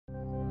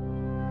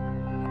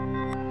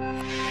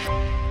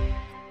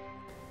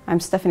I'm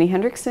Stephanie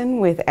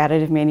Hendrixson with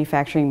Additive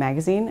Manufacturing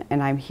Magazine,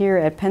 and I'm here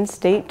at Penn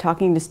State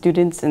talking to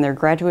students in their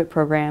graduate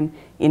program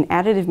in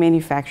additive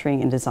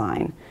manufacturing and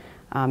design.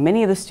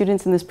 Many of the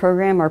students in this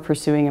program are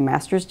pursuing a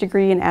master's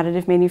degree in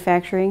additive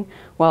manufacturing,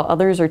 while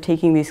others are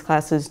taking these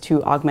classes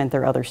to augment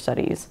their other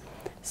studies.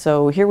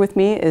 So here with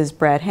me is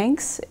Brad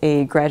Hanks,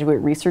 a graduate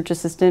research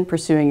assistant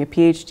pursuing a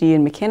Ph.D.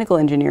 in mechanical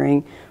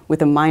engineering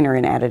with a minor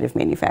in additive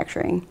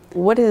manufacturing.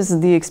 What has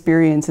the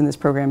experience in this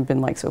program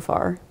been like so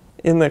far?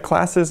 In the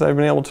classes, I've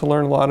been able to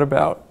learn a lot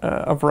about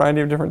a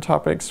variety of different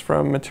topics,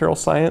 from material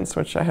science,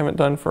 which I haven't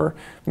done for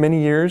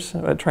many years,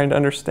 trying to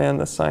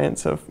understand the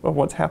science of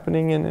what's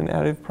happening in an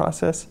additive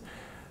process,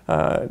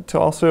 to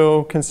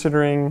also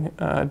considering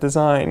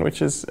design,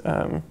 which is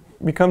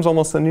becomes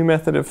almost a new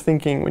method of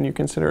thinking when you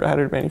consider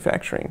additive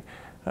manufacturing.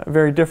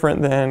 Very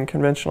different than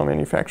conventional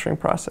manufacturing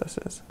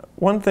processes.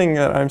 One thing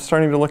that I'm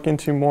starting to look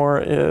into more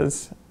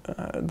is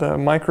the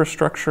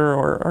microstructure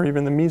or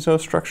even the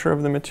mesostructure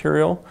of the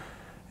material.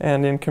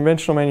 And in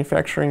conventional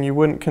manufacturing, you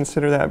wouldn't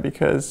consider that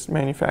because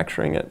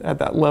manufacturing at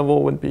that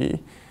level would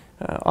be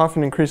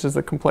often increases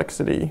the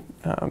complexity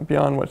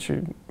beyond what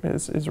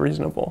is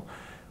reasonable.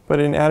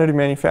 But in additive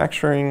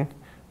manufacturing,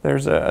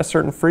 there's a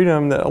certain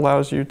freedom that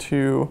allows you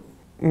to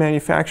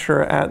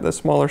manufacture at the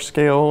smaller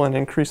scale and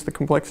increase the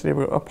complexity of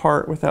a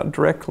part without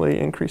directly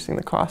increasing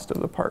the cost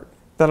of the part.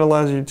 That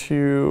allows you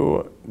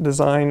to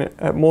design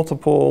at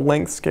multiple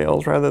length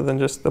scales rather than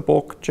just the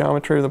bulk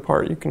geometry of the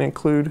part. You can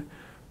include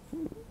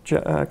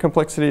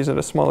complexities at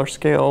a smaller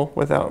scale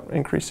without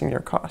increasing your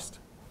cost.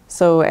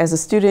 So as a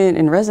student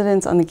in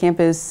residence on the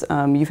campus,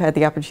 you've had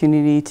the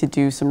opportunity to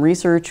do some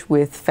research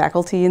with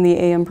faculty in the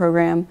AM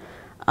program.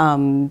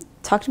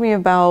 Talk to me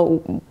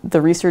about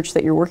the research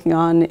that you're working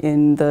on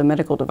in the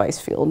medical device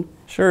field.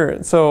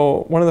 Sure.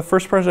 So one of the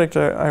first projects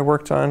I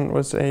worked on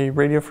was a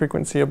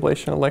radiofrequency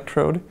ablation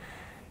electrode.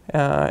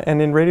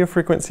 And in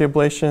radiofrequency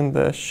ablation,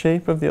 the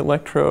shape of the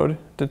electrode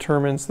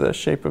determines the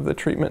shape of the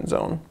treatment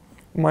zone.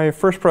 My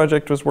first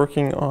project was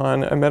working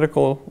on a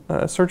medical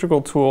surgical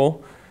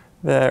tool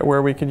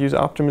where we could use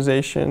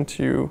optimization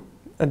to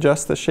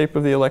adjust the shape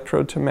of the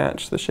electrode to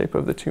match the shape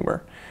of the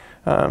tumor.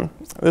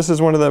 This is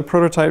one of the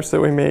prototypes that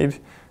we made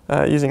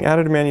using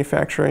additive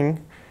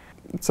manufacturing.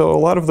 So a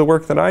lot of the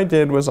work that I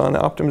did was on the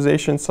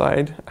optimization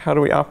side. How do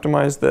we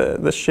optimize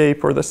the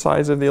shape or the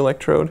size of the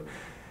electrode?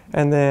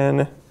 And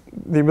then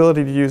the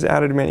ability to use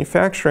additive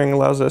manufacturing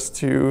allows us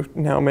to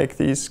now make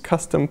these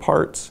custom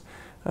parts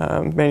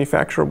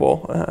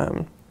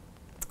manufacturable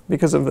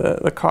because of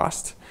the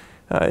cost.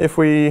 If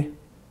we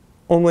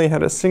only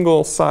had a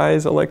single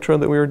size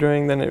electrode that we were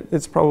doing, then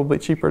it's probably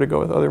cheaper to go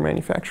with other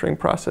manufacturing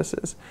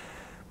processes.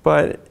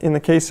 But in the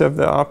case of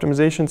the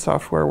optimization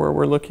software, where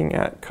we're looking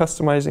at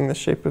customizing the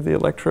shape of the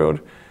electrode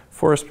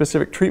for a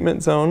specific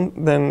treatment zone,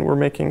 then we're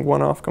making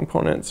one-off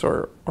components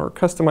or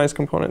customized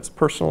components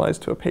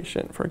personalized to a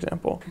patient, for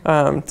example.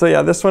 So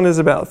yeah, this one is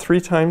about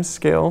 3 times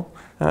scale.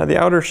 The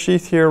outer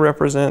sheath here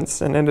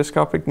represents an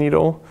endoscopic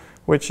needle,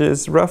 which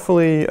is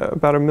roughly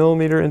about 1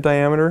 millimeter in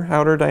diameter,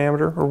 outer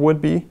diameter, or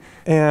would be.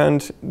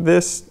 And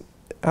this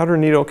outer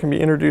needle can be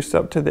introduced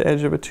up to the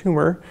edge of a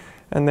tumor,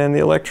 and then the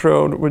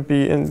electrode would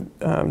be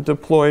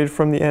deployed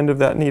from the end of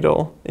that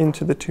needle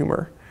into the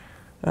tumor.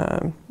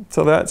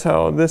 So that's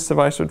how this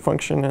device would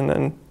function, and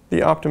then the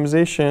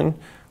optimization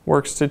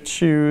works to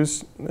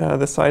choose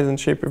the size and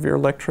shape of your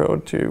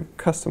electrode to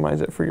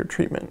customize it for your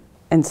treatment.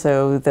 And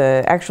so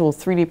the actual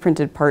 3D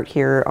printed part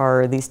here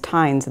are these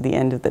tines at the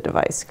end of the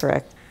device,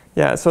 correct?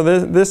 Yeah, so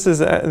this is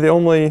the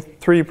only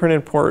 3D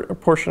printed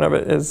portion of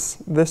it is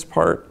this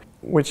part,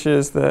 which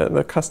is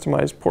the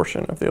customized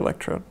portion of the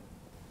electrode.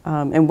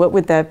 And what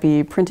would that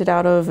be printed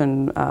out of,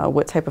 and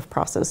what type of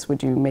process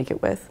would you make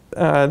it with?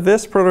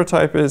 This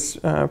prototype is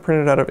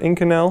printed out of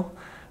Inconel,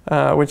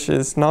 which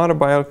is not a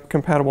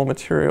biocompatible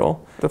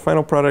material. The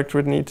final product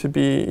would need to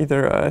be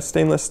either a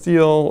stainless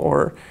steel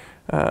or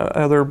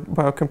other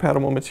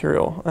biocompatible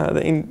material.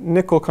 The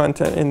nickel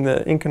content in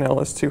the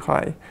Inconel is too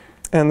high.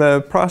 And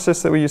the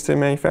process that we used to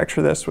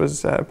manufacture this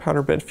was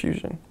powder bed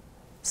fusion.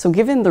 So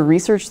given the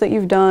research that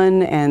you've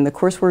done and the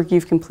coursework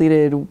you've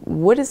completed,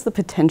 what is the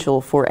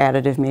potential for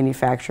additive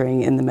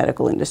manufacturing in the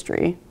medical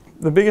industry?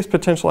 The biggest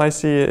potential I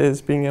see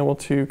is being able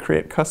to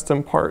create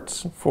custom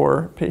parts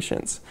for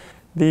patients.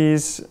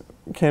 These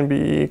can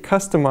be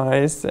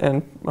customized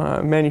and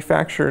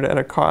manufactured at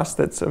a cost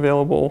that's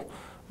available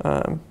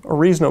or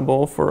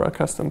reasonable for a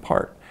custom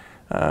part,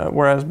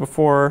 whereas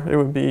before it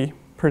would be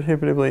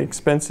prohibitively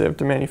expensive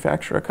to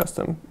manufacture a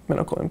custom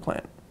medical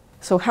implant.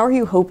 So how are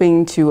you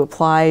hoping to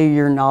apply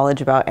your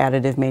knowledge about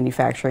additive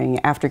manufacturing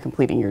after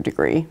completing your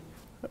degree?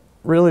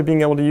 Really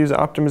being able to use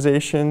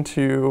optimization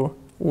to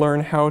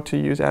learn how to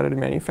use additive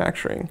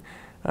manufacturing.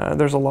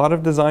 There's a lot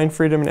of design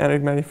freedom in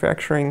additive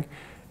manufacturing,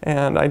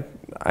 and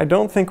I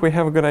don't think we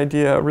have a good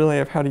idea really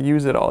of how to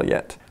use it all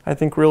yet. I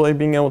think really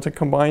being able to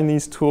combine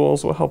these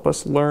tools will help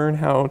us learn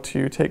how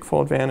to take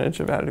full advantage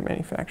of additive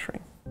manufacturing.